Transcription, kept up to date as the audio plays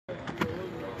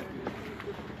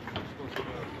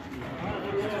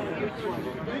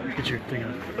Get your thing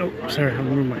on. Oh, sorry, I'm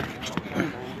moving my.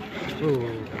 Oh.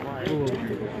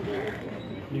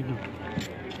 You know.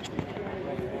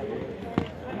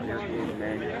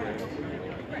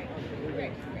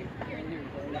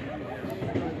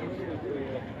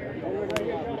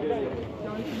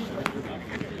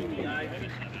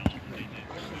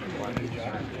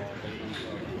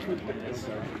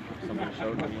 Someone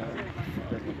showed me that.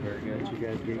 Very good. You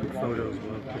guys get your photos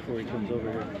before he comes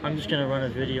over here. I'm just gonna run a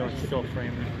video and still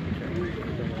frame it.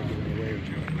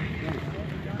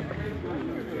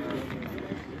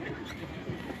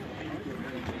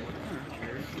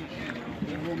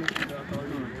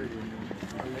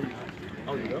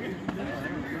 Oh, you go?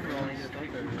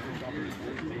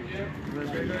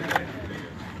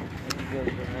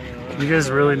 You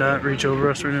guys really not reach over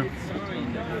us right now?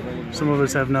 Some of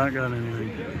us have not gotten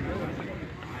anything.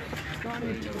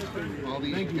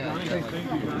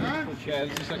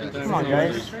 Come on,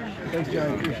 guys. Thanks,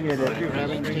 Johnny. Appreciate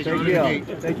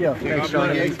it. Thank you. Thanks,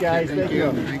 Johnny. Thanks, guys. Thank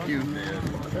you. Thank you.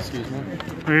 Excuse me.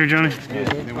 Right here, Johnny.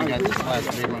 Then we got this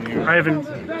last big one here. I haven't.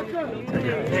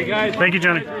 Hey guys, Thank you,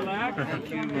 Johnny.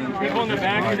 people in the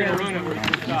back are gonna run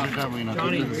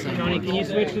it. Johnny, can you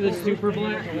switch to the super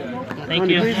black? Thank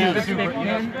you.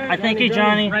 I thank you,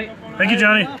 Johnny. Thank you,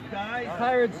 Johnny.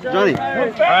 Johnny.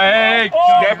 Hey,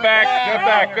 step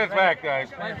back, get back, guys.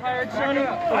 White Pirates, Johnny. The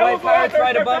white Pirates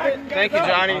right above it. Thank you,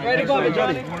 Johnny. Right above it,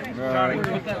 Johnny. Johnny,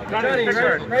 right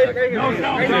here.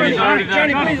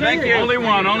 Johnny, please. Thank you. Only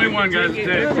one, guys. I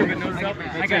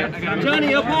got it.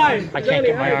 Johnny, up high. I can't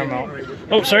get my arm out.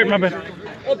 Oh, sorry, my bad.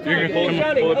 Up You're gonna pull it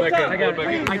back in. I got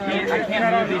it. I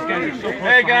can't move these guys. Are so close.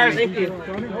 Hey guys,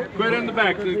 quit in the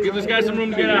back. Give this guy some room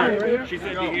to get out. She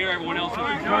said be here. Everyone else.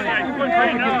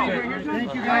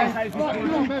 Thank you guys.